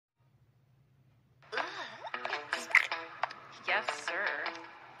Yes, sir.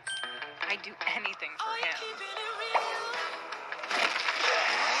 I'd do anything for him.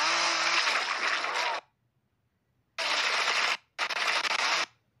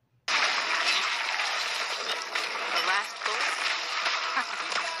 The last bullet?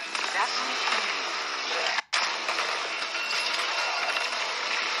 That's me.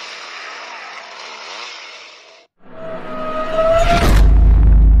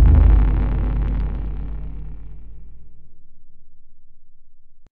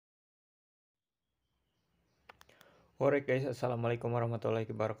 Alright guys, Assalamualaikum warahmatullahi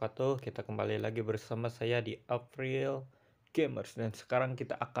wabarakatuh. Kita kembali lagi bersama saya di April Gamerz. Dan sekarang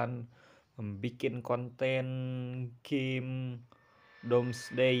kita akan membuat konten game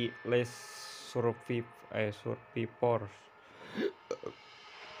Doomsday Survivors.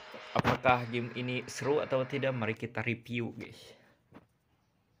 Apakah game ini seru atau tidak? Mari kita review guys.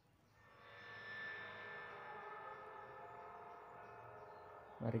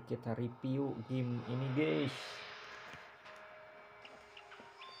 Mari kita review game ini guys.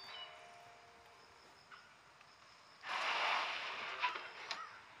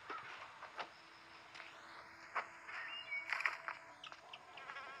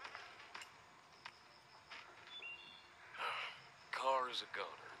 Car is a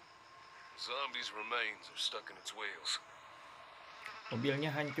goner. Zombies' remains are stuck in its wheels. Mobilnya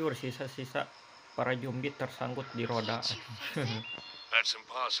hancur, sisa-sisa para zombie tersangkut di roda. That's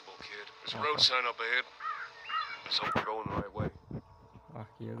impossible, kid. There's a road sign up ahead. Let's hope we're going the right way. Wah,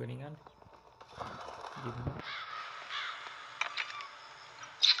 iya geningan. Gimana?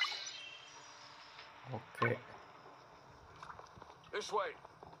 Oke. This way.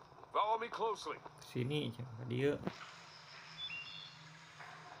 Follow me closely. Sini jangan dia.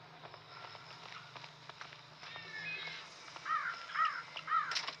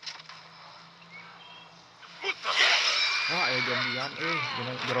 Wah, jombian,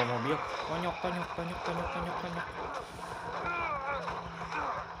 jero mobil, tonyok.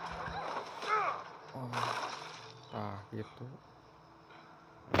 Oh, gitu.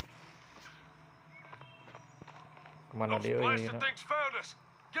 Kemana dia ini?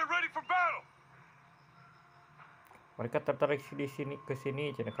 Mereka tertarik di sini ke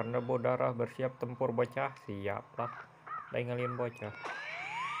sini karena bawa darah, bersiap tempur bocah. Siap lah, ngaliin bocah.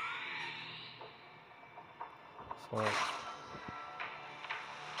 So.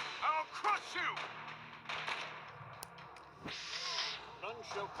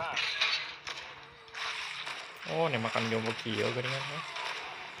 Oh, ini makan jombo kio geningan.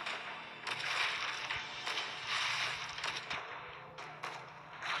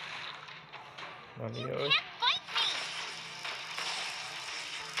 Dia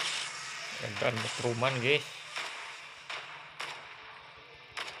dan keruman guys.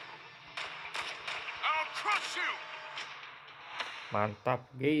 Mantap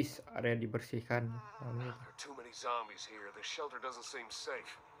guys, area dibersihkan.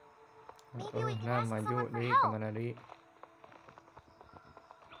 Nah, maju deh, kemana deh?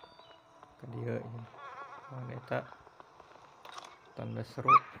 Ke dia ini. Wanita tanda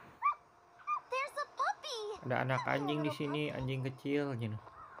seru. Ada anak anjing di sini, anjing kecil gitu.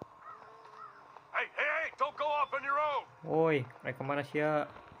 Woi, mereka mana sih ya?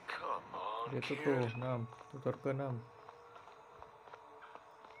 Dia tuh 6, tutur ke 6.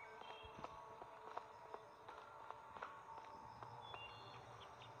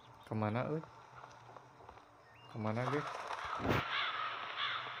 Kemana guys?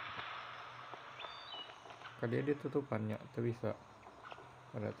 Kali dia tutupannya tuh bisa.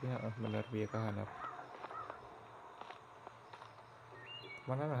 Berarti benar dia kehanap.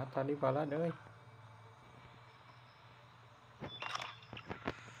 Mana nah tadi pala deh.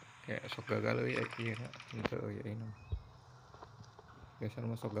 Kayak sok gagal ya kira. Itu ya ini. Biasa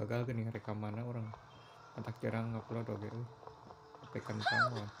masuk gagal gini rekamannya orang. Antak jarang ngupload oke. Pekan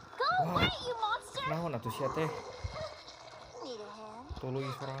tangan. Wah, naon atuh sia teh? Tuluy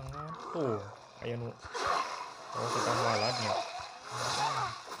sorangan. Tuh, aya nu. Oh, kita waladnya.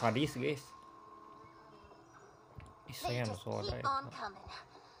 Sadis, guys. Isen soda itu.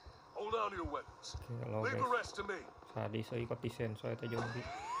 Hold on to your weapons. Leave the rest to me. Sadis ikut isen soda itu zombie.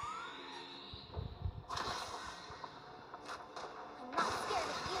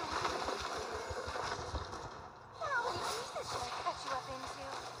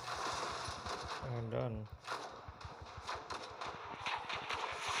 Dan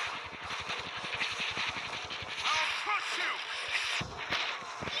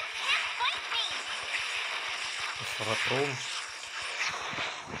Serot room.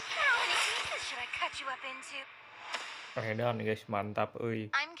 Edan guys, mantap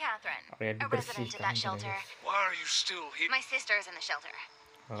euy. Catherine, Area a resident of dibersihkan that shelter. Why are you still here? My sister's in the shelter.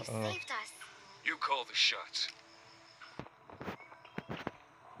 You Heeh. saved us. You call the shots.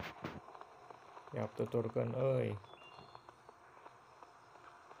 Ya tuturkan euy.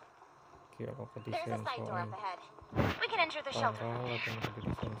 Kira kok di There's a side door sensor. up ahead. We can enter the shelter. Parah kan di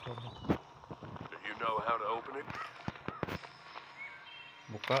sensor. Do you know how to open it?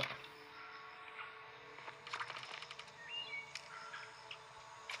 Buka.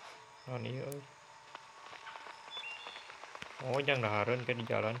 Oh iya euy. Oh jangan dahareun ke di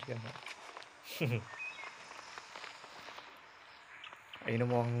jalan sih kan. Ayeuna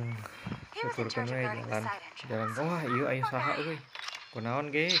mau tuturkan we jalan. Jalan. Wah, ieu aya saha euy.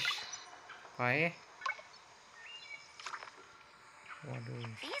 Kunaon guys? Paeh. Waduh.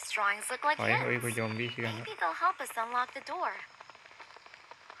 These drawings look like Paeh euy hints. ku zombie sih kan. Maybe they'll help us unlock the door.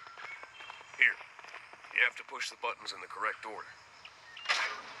 Here. You have to push the buttons in the correct order.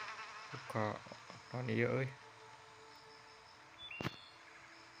 Buka. Naon ieu euy?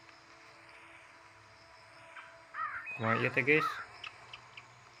 Kumaha ieu teh guys?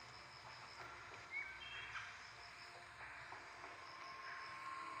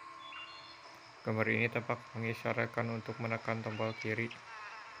 Gambar ini tampak mengisyaratkan untuk menekan tombol kiri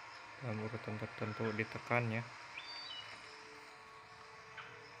dalam urutan tertentu ditekannya.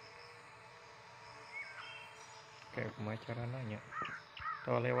 Kayak kumaha nanya.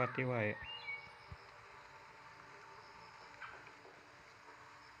 Tau lewati wae.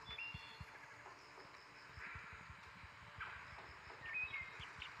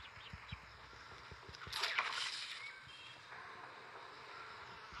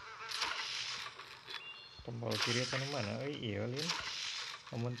 Tombol kiri kan mana? Iya lin.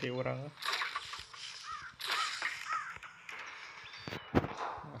 Namun ti urang.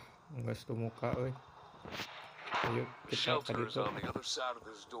 Enggak setu muka euy. Ayo The kita ke shelter is ditu. on the other side of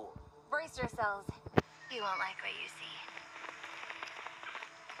this door. Brace yourselves. You won't like what you see.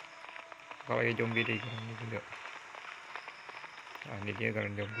 Kalau ya zombie deh ini juga. Nah, ini dia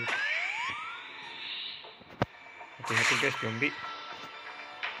kalian zombie. Hati-hati guys zombie.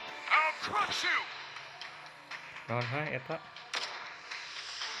 I'll crush you! Naon ha eta?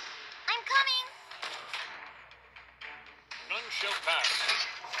 I'm coming. None shall pass.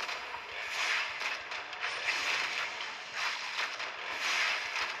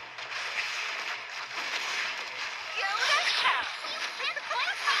 Go to hell. You can't blame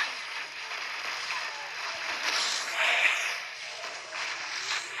us.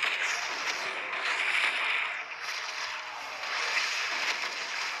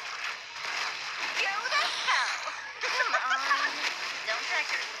 Go to hell. Come on. Don't try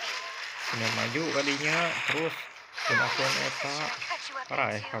to escape. Ini maju kadinya terus kemasukan eta. Cut you up Parah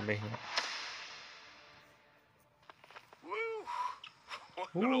in ya two. kabehnya. Woo! What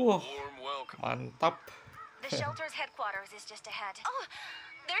a Woo. warm welcome. Mantap. The shelter's headquarters is just ahead. Oh,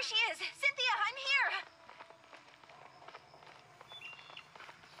 there she is. Cynthia, I'm here.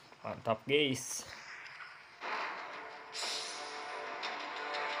 Mantap guys.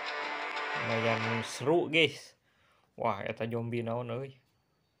 Lumayan seru guys. Wah, eta zombie naon euy.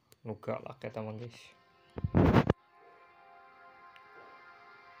 Nuga lah eta mah guys.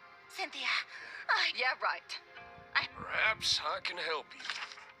 Cynthia. Yeah, right. Perhaps I can help you.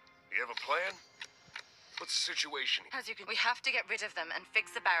 You have a plan? What's the situation? As you can, we have to get rid of them and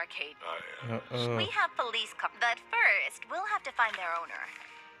fix the barricade. We have police car, but first we'll have to find their owner.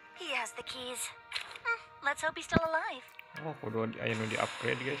 He has the keys. Let's hope he's still alive. Oh, kudu aya nu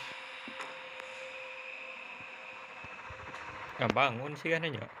di-upgrade guys. Nah, bangun sih kan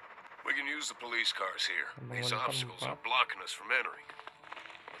aja. We can use the police cars here. These Bangun obstacles are tempat. blocking us from entering.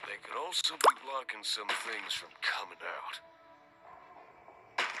 But they could also be blocking some things from coming out.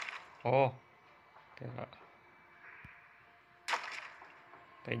 Oh. Tela.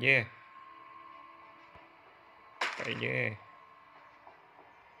 TJ. TJ.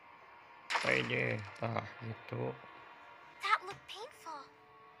 TJ. Tah, gitu. That looked painful.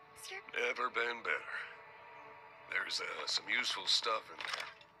 Is your Never been better. There's some useful stuff in there.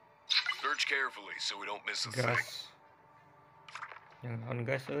 Search carefully so we don't miss a thing. Gas. Yang naon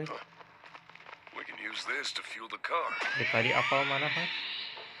gas euy. We can use this to fuel the car. Di tadi apal mana ha?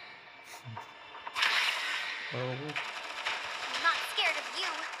 Oh, I'm not scared of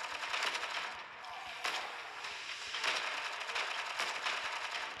you.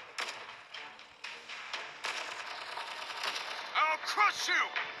 I'll crush you!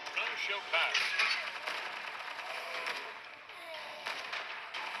 None shall pass.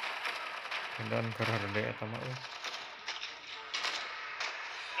 dan kerarde eta mah euy.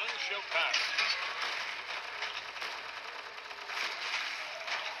 None shall pass.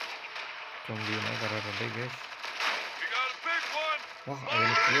 zombie na kararade guys. You got a big one. Wah,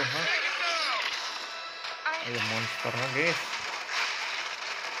 ayun kieu ha. Take it down. Ayun monster na guys.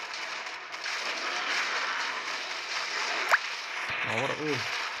 Power euy.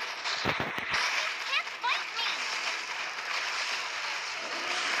 Can't fight me!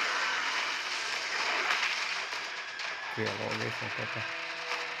 Gelo guys, apa.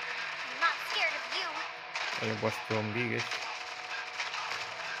 I'm not scared of you. Ayo bos zombie guys.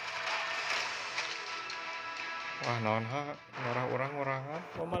 Wah, naon ha, orang-orangan.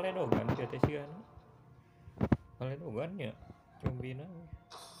 Oh, maledogan dia teh sian. Maledogan ya zombie na.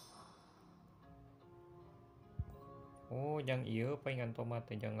 Oh, yang iya paingan tomat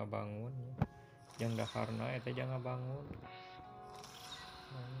teh jangan bangun. Yang daharna eta jangan bangun.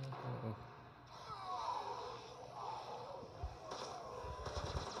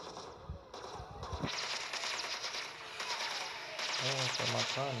 Oh,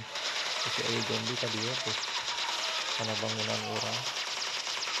 tomatan. Tapi aya zombie tadi ya tuh. Karena bangunan orang.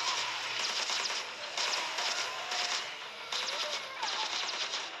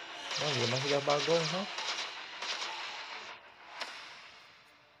 Oh, iya masih gak bagong, ha?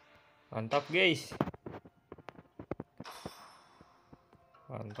 Mantap guys.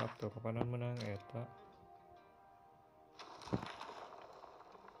 Mantap tuh, kapanan menang eta.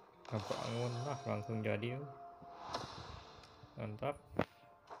 Bangun lah langsung jadi. Mantap.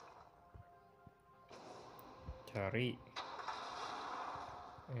 Cari.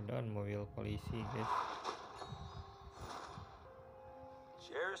 Dan mobil polisi guys.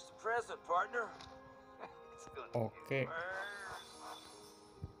 Cheers to present, partner. Oke.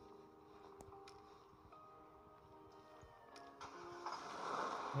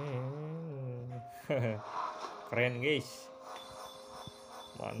 Keren guys.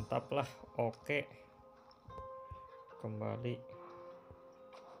 Mantap lah. Oke. Kembali.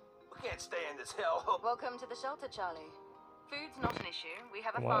 We can't stay in this hell. Welcome to the shelter, Charlie. Food's not an issue. We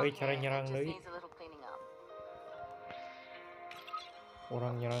have a Wah, farm cara here. nyerang It just deui. needs a little cleaning up.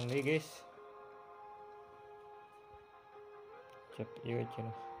 Orang nyerang deh guys. Cek iya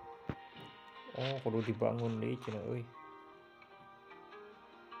cina. Oh, kudu dibangun deh cina euy.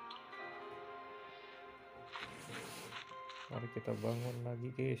 Mari kita bangun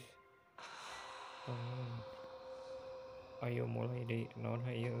lagi guys. Bangun. Ayo mulai deh. Naon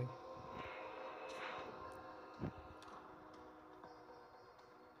hayu euy.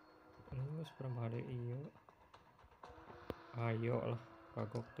 Geus permade iya. Ayo lah,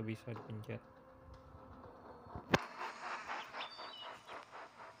 kagok tuh bisa dipencet.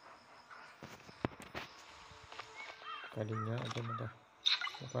 Tadinya aja mudah.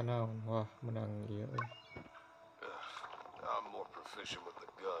 Bukan naon, wah menang dia. I'm more proficient with the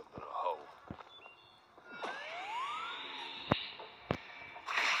gun than a hoe.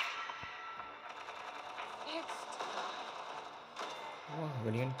 Wah,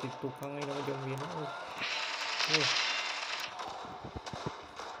 geningan tukang ini nama zombie na.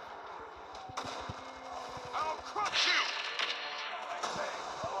 I'll crush you.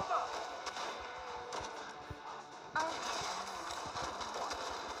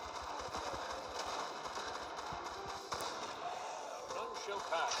 None shall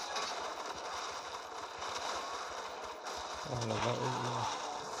pass. Wah, lega euy.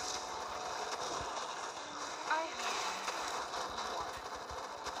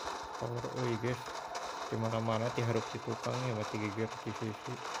 Power euy guys. Di mana-mana ti hareup si tukang ya mati geger di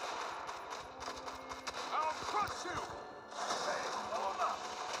sisi. I'll crush you.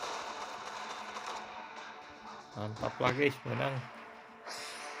 Mantap lah guys, menang.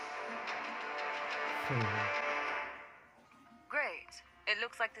 Great. It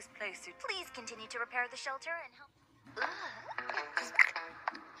looks like this place suits. Please continue to repair the shelter and help.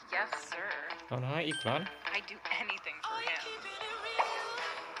 Yes, sir. Naon ha iklan? I'd do anything for him.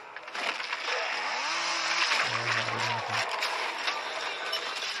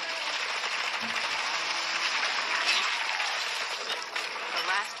 The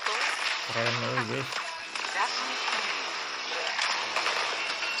last bullet. Keren euy guys. That's me.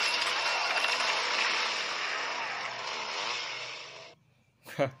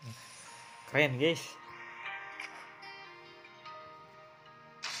 Keren guys.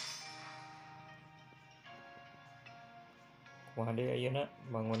 Kumaha deui ayeuna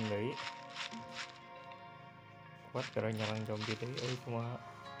bangun deui. Kuat kira nyerang zombie deui euy kumaha.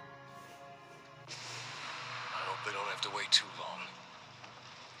 I hope they don't have to wait too long.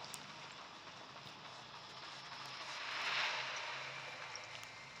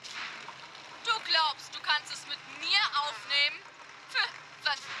 Du glaubst, du kannst es mit mir aufnehmen?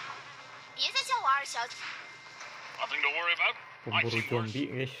 Was? Nothing to worry about. Pemburu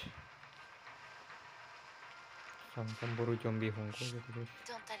zombie guys. Sang pemburu zombie Hongkong gitu guys.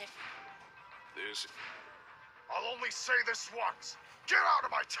 Don't let it. This. I'll only say this once. Get out of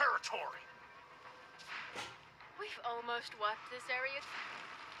my territory! We've almost wiped this area.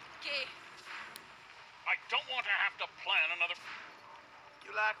 Geh. I don't want to have to plan another...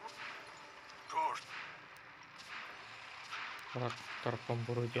 You like... Good. Karakter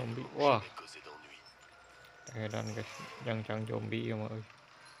pemburu zombie. Wah. Edan guys, jang zombie ya mah.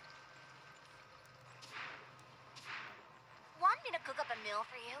 Want me to cook up a meal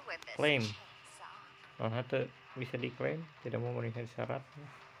for you with this Claim. chainsaw? Nah, itu bisa diklaim, tidak memenuhi syarat.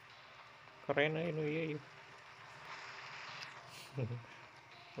 Keren ini ya.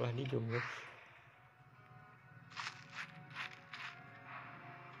 Lah di jom guys.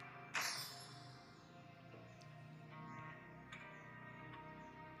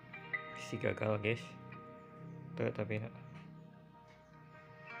 Si gagal guys. Tuh tapi nak.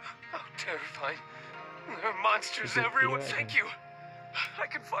 How terrifying. There are monsters everywhere. Thank you. I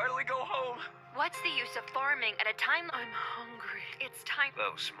can finally go home. What's the use of farming at a time? I'm hungry. It's time.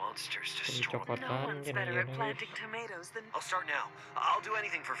 Those monsters destroy. Kecepatan gini guys. tomatoes than... I'll start now. I'll do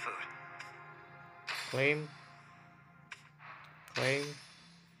anything for food. Claim.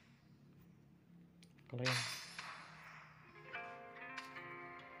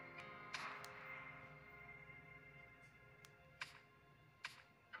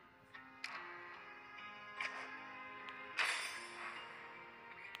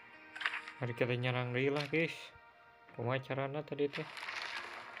 Mari kita nyerang deui lah guys. Kumaha carana tadi teh?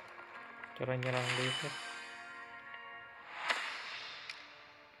 Cara nyerang deui teh.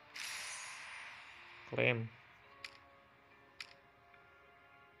 Klaim.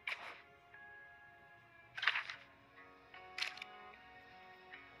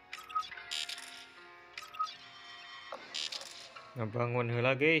 Ngebangun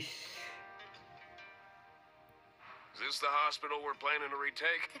heula guys. Is this the hospital we're planning to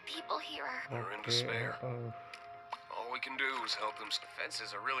retake? The people here are. We're in despair. Oke, All we can do is help them. The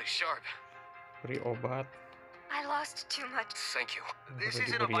fences are really sharp. beri obat. I lost too much. Thank you. This Beri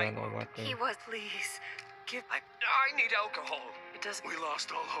isn't a diberian bite. obatnya. He was. Please. Give. I need alcohol. It doesn't. We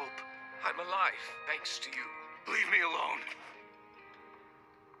lost all hope. I'm alive, thanks to you. Leave me alone.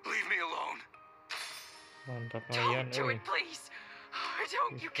 Leave me alone. Mantap Lumayan, Don't do it, please.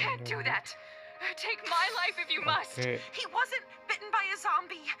 Don't. You can't do that. Take my life if you must. Oke, He wasn't bitten by a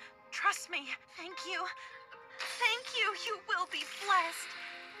zombie. Trust me. Thank you. Thank you. You will be blessed.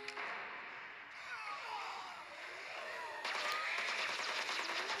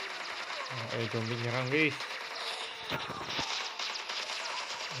 nah, zombie nyerang guys.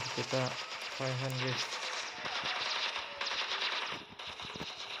 Mari kita firehan guys.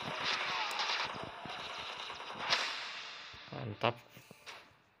 Mantap.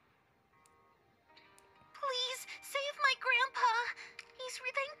 Please save my grandpa.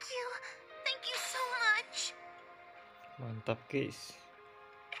 Thank you. Thank you so much. Mantap guys.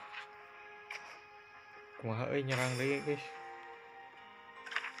 Kumaha euy nyerang deui guys.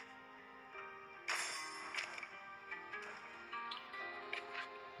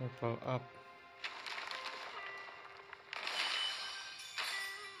 Level up.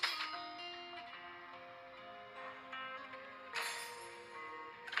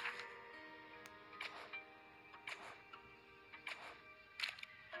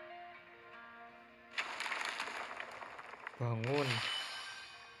 Bangun.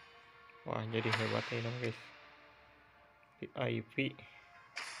 Wah, jadi hebat ini dong guys. VIP.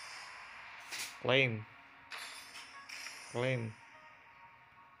 Claim.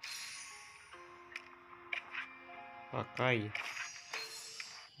 Pakai.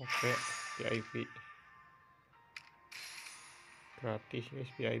 Oke, VIP. Gratis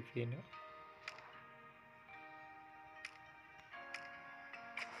guys VIP nya.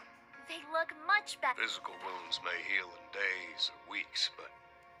 They look much better. Physical wounds may heal in days or weeks, but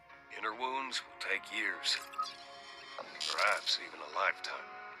inner wounds will take years. Perhaps even a lifetime.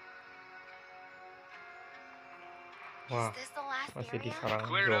 Wah, Is this the last masih area? diserang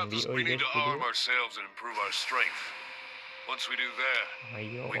Cleared out zombie this, euy we need guys to arm video. ourselves and improve our strength. Once we do that,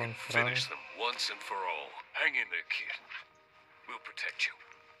 Ayo we orang can serang. finish them once and for all. Hang in there, kid. We'll protect you.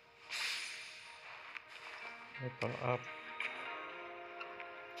 Level up.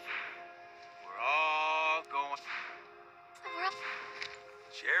 We're all going... We're up.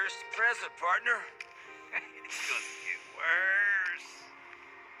 Cheers to present, partner. It's gonna get worse.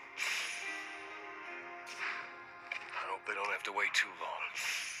 I hope they don't have to wait too long.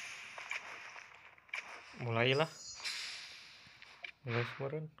 Mulailah. Mulai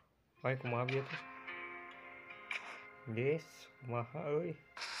semurun. Ayo kumaha bieu teh. Guys, kumaha euy.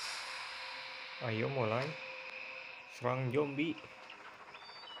 Ayo mulai. Serang zombie.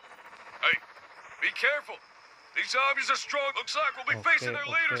 Hey, be careful. These zombies are strong. Looks like we'll be facing their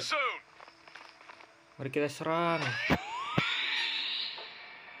leader soon. Mari kita serang.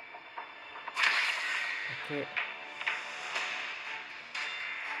 Oke.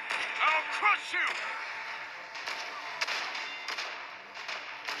 I'll crush you.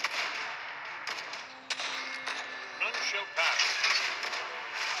 None shall pass.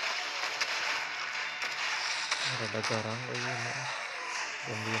 Ada garang lagi nih.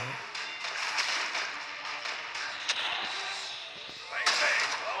 Zombie ini.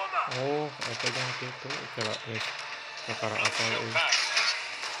 Oh, apa yang itu? Coba guys. Perkara apa ini?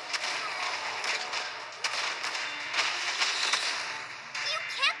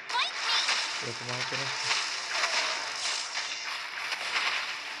 Ya kemana tuh?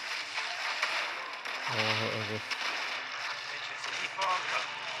 Oh, guys.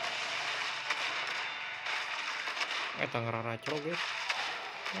 Tangerang racau guys.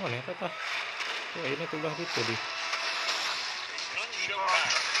 Oh, nih tah. Oh, ini tugas itu di.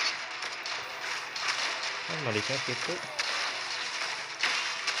 Kan baliknya gitu.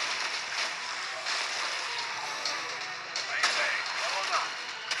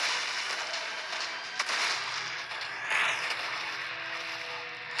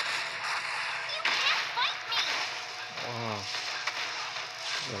 Wah.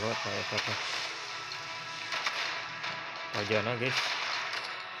 Lewat saya kata. Pajana guys.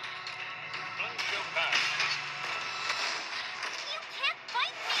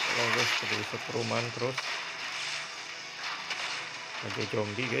 Oh guys, bisa perumahan terus. Ada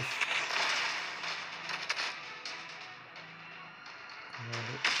zombie guys.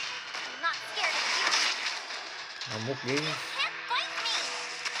 Ngamuk guys.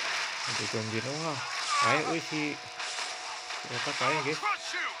 Ada zombie wah. Ayo si. Ternyata kaya guys.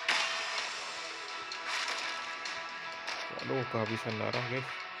 Waduh, kehabisan darah guys.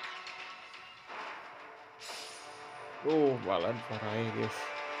 Balan parah guys.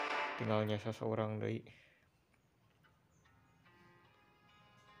 Tinggalnya seseorang deh.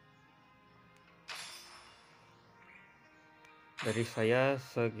 Dari saya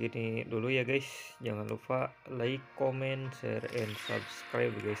segini dulu ya guys. Jangan lupa like, comment, share, and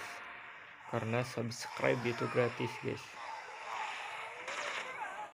subscribe guys. Karena subscribe itu gratis guys.